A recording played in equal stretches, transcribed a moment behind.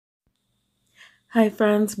Hi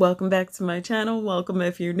friends, welcome back to my channel. Welcome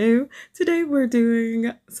if you're new. Today we're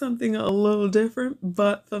doing something a little different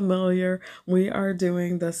but familiar. We are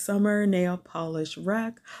doing the summer nail polish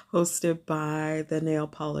rack hosted by the nail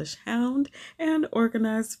polish Hound and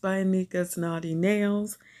organized by Nika's Naughty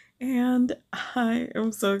Nails. And I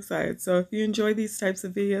am so excited. So if you enjoy these types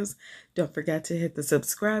of videos, don't forget to hit the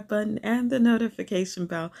subscribe button and the notification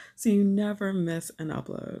bell so you never miss an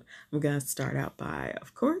upload. I'm going to start out by,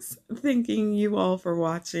 of course, thanking you all for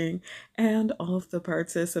watching and all of the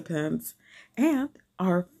participants. And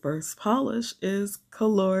our first polish is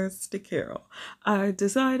Colores de Carol. I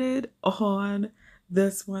decided on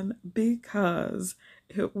this one because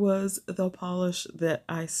it was the polish that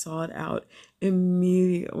I sought out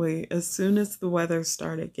immediately. As soon as the weather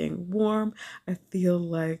started getting warm, I feel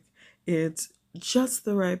like it's just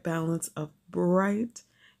the right balance of bright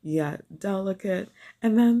yet delicate,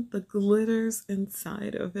 and then the glitters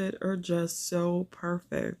inside of it are just so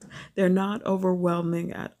perfect. They're not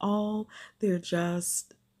overwhelming at all. They're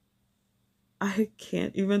just, I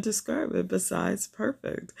can't even describe it besides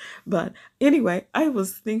perfect. But anyway, I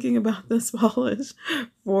was thinking about this polish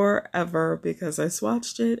forever because I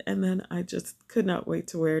swatched it and then I just could not wait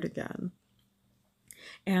to wear it again.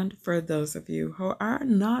 And for those of you who are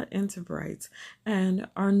not into brights and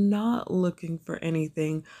are not looking for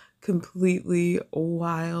anything completely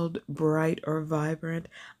wild, bright, or vibrant,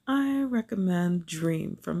 I recommend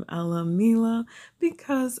Dream from Ella Mila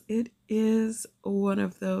because it is one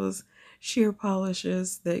of those sheer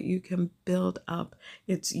polishes that you can build up.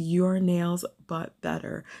 It's your nails but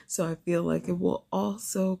better. So I feel like it will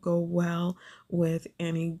also go well with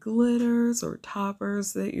any glitters or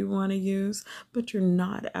toppers that you want to use, but you're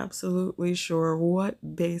not absolutely sure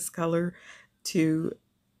what base color to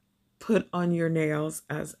put on your nails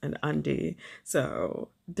as an undie. So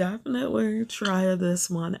definitely try this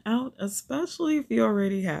one out, especially if you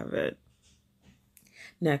already have it.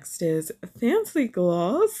 Next is Fancy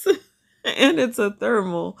Gloss. And it's a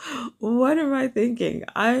thermal. What am I thinking?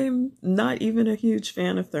 I'm not even a huge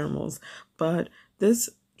fan of thermals, but this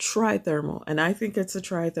trithermal, and I think it's a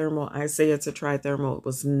trithermal. I say it's a trithermal. It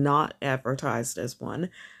was not advertised as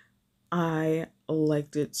one. I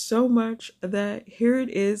liked it so much that here it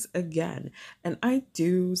is again. And I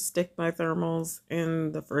do stick my thermals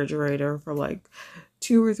in the refrigerator for like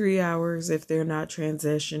 2 or 3 hours if they're not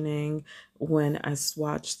transitioning when I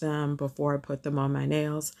swatch them before I put them on my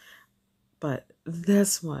nails. But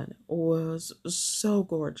this one was so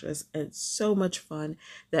gorgeous and so much fun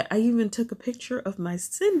that I even took a picture of my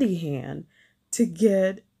Cindy hand to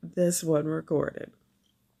get this one recorded.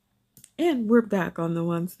 And we're back on the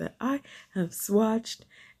ones that I have swatched.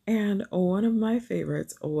 And one of my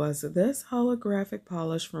favorites was this holographic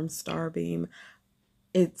polish from Starbeam.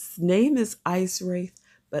 Its name is Ice Wraith,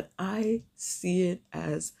 but I see it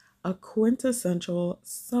as a quintessential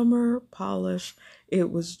summer polish.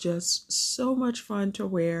 It was just so much fun to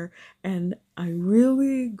wear, and I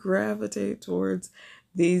really gravitate towards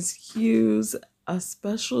these hues,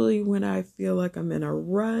 especially when I feel like I'm in a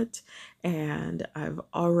rut and I've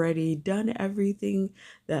already done everything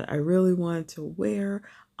that I really wanted to wear.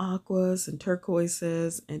 Aquas and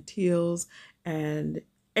turquoises and teals and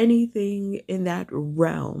anything in that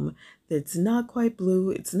realm that's not quite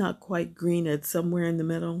blue, it's not quite green, it's somewhere in the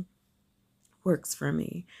middle, works for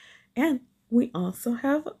me. And we also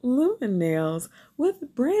have Lumen Nails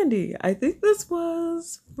with Brandy. I think this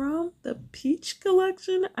was from the Peach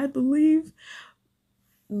collection, I believe.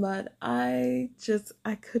 But I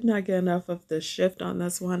could not get enough of the shift on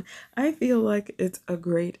this one. I feel like it's a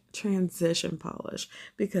great transition polish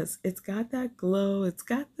because it's got that glow, it's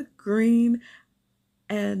got the green,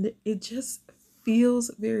 and it just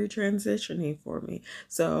feels very transition-y for me.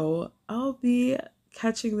 So I'll be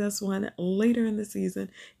catching this one later in the season.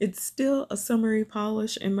 It's still a summery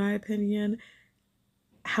polish in my opinion.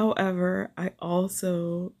 However, I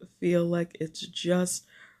also feel like it's just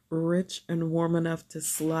rich and warm enough to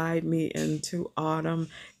slide me into autumn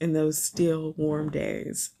in those still warm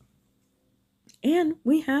days. And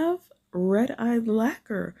we have Red-Eyed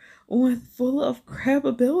Lacquer with full of crab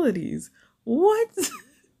abilities. What?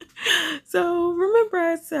 So remember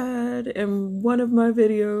I said in one of my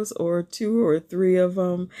videos or 2 or 3 of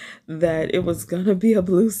them that it was gonna be a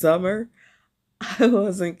blue summer? I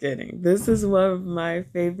wasn't kidding. This is one of my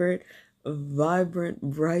favorite vibrant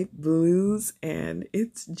bright blues, and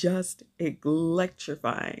it's just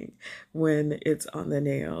electrifying when it's on the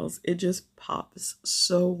nails. It just pops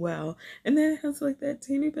so well, and then it has like that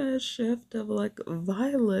teeny bit of shift of like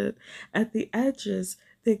violet at the edges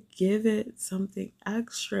that give it something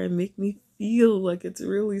extra and make me feel like it's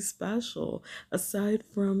really special, aside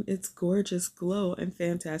from its gorgeous glow and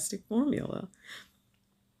fantastic formula.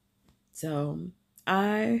 So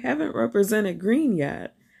I haven't represented green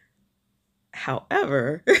yet.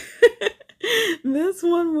 However, this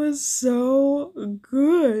one was so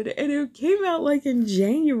good, and it came out like in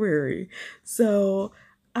January. So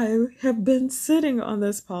I have been sitting on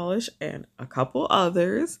this polish and a couple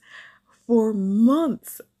others for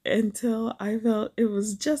months until I felt it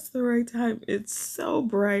was just the right time. It's so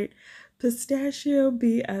bright. Pistachio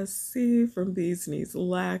BSC from Bee's Knees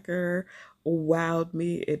Lacquer wowed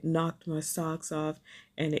me. It knocked my socks off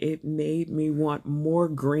and it made me want more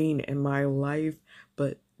green in my life.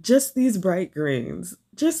 But just these bright greens,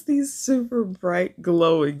 just these super bright,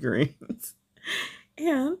 glowy greens.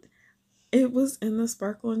 And it was in the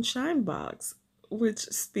Sparkle and Shine box, which,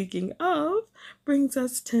 speaking of, brings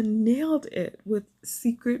us to Nailed It with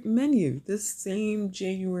Secret Menu this same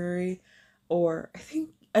January, or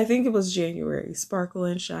I think it was January, Sparkle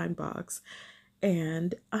and Shine box.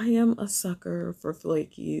 And I am a sucker for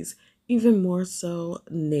flakies, even more so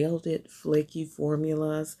Nailed It flaky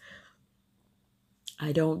formulas.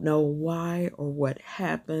 I don't know why or what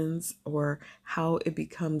happens or how it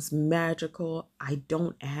becomes magical. I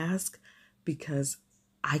don't ask because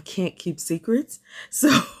I can't keep secrets. So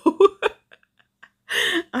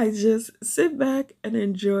I just sit back and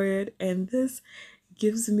enjoy it. And this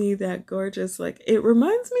gives me that gorgeous, like, it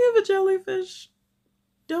reminds me of a jellyfish.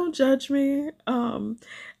 Don't judge me.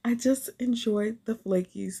 I just enjoy the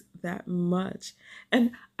flakies that much.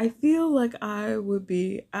 And I feel like I would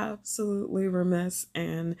be absolutely remiss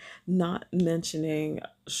in not mentioning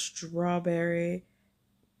strawberry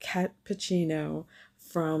cappuccino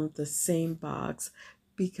from the same box,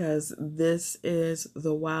 because this is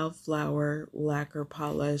the wildflower lacquer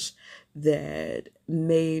polish that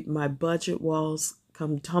made my budget walls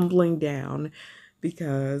come tumbling down,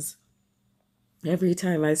 because every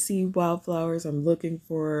time I see wildflowers, I'm looking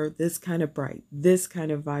for this kind of bright, this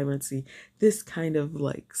kind of vibrancy, this kind of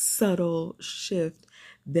like subtle shift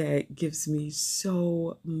that gives me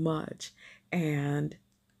so much. And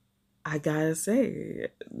I gotta say,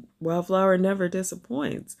 wildflower never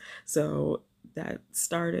disappoints. So that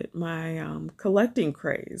started my collecting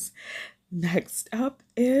craze. Next up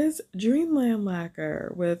is Dreamland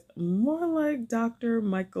Lacquer with More Like Dr.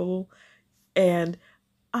 Michael. And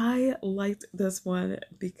I liked this one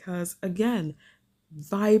because, again,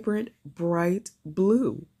 vibrant, bright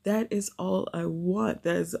blue. That is all I want.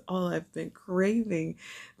 That is all I've been craving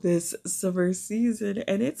this summer season.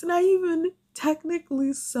 And it's not even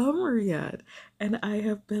technically summer yet. And I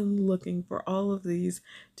have been looking for all of these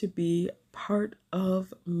to be part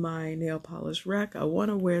of my nail polish rack. I want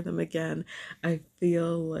to wear them again. I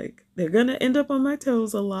feel like they're going to end up on my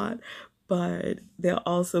toes a lot, but they'll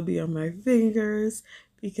also be on my fingers,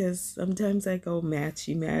 because sometimes I go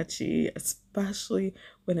matchy, especially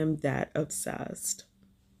when I'm that obsessed.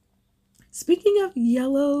 Speaking of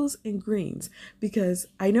yellows and greens, because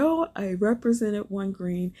I know I represented one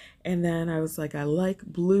green and then I was like, I like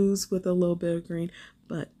blues with a little bit of green,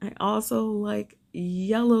 but I also like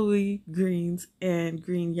yellowy greens and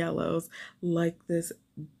green yellows, like this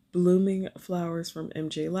Blooming Flowers from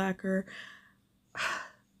MJ Lacquer.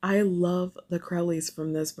 I love the Crellies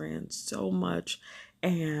from this brand so much,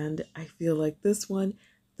 and I feel like this one,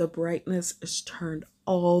 the brightness is turned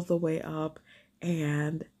all the way up,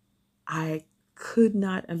 and I could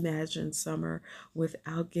not imagine summer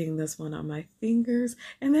without getting this one on my fingers.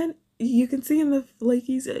 And then you can see in the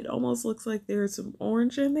flakies, it almost looks like there's some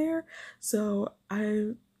orange in there. So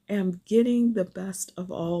I am getting the best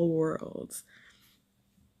of all worlds,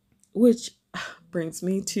 which brings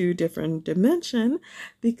me to different dimension,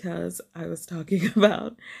 because I was talking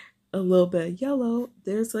about a little bit of yellow.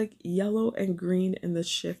 There's like yellow and green in the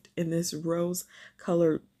shift in this rose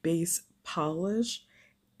colored base polish.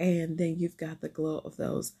 And then you've got the glow of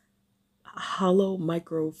those hollow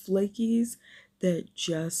micro flakies that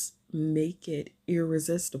just make it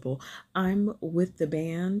irresistible. I'm With the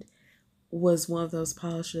Band was one of those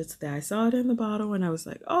polishes that I saw it in the bottle and I was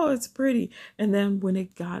like, oh, it's pretty. And then when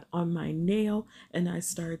it got on my nail and I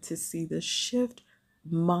started to see the shift,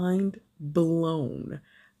 mind blown.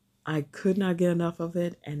 I could not get enough of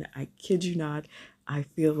it, and I kid you not, I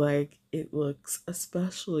feel like it looks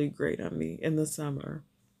especially great on me in the summer.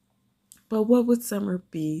 But what would summer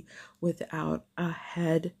be without a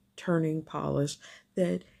head turning polish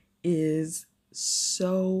that is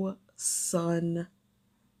so sun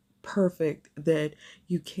perfect that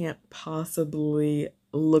you can't possibly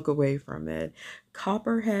look away from it?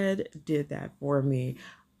 Copperhead did that for me.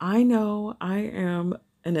 I know I am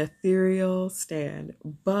an ethereal stan,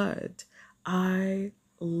 but I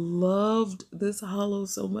loved this hollow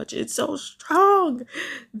so much. It's so strong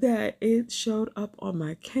that it showed up on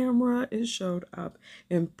my camera. It showed up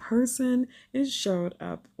in person. It showed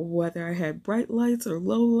up whether I had bright lights or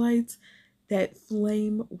low lights. That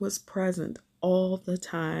flame was present all the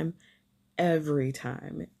time, every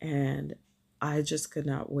time. And I just could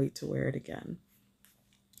not wait to wear it again.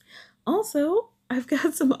 Also, I've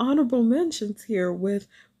got some honorable mentions here with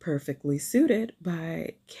Perfectly Suited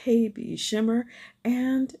by KB Shimmer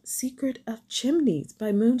and Secret of Chimneys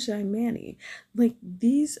by Moonshine Manny. Like,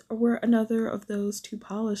 these were another of those two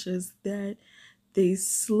polishes that they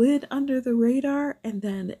slid under the radar, and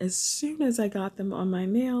then as soon as I got them on my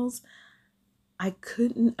nails, I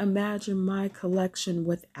couldn't imagine my collection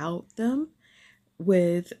without them.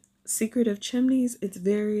 With Secret of Chimneys, it's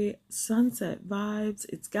very sunset vibes.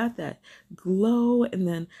 It's got that glow and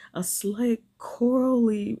then a slight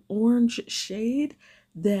corally orange shade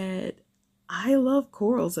that I love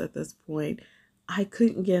corals at this point. I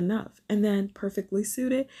couldn't get enough. And then Perfectly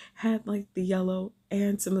Suited had like the yellow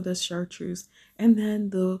and some of the chartreuse and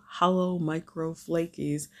then the hollow micro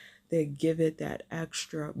flakies that give it that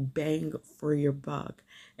extra bang for your buck.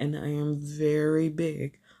 And I am very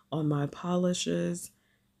big on my polishes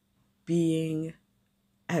being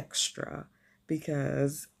extra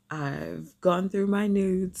because I've gone through my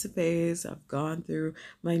nudes phase, I've gone through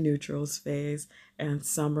my neutrals phase, and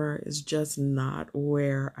summer is just not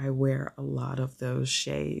where I wear a lot of those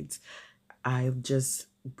shades. I just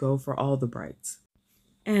go for all the brights.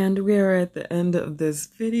 And we are at the end of this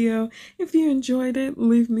video. If you enjoyed it,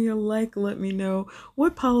 leave me a like. Let me know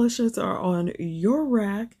what polishes are on your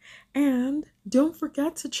rack. And don't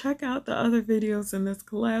forget to check out the other videos in this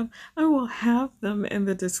collab. I will have them in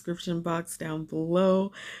the description box down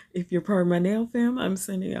below. If you're part of my nail fam, I'm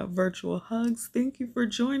sending out virtual hugs. Thank you for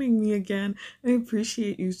joining me again. I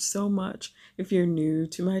appreciate you so much. If you're new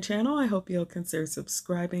to my channel, I hope you'll consider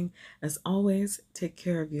subscribing. As always, take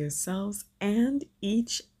care of yourselves and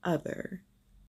each other.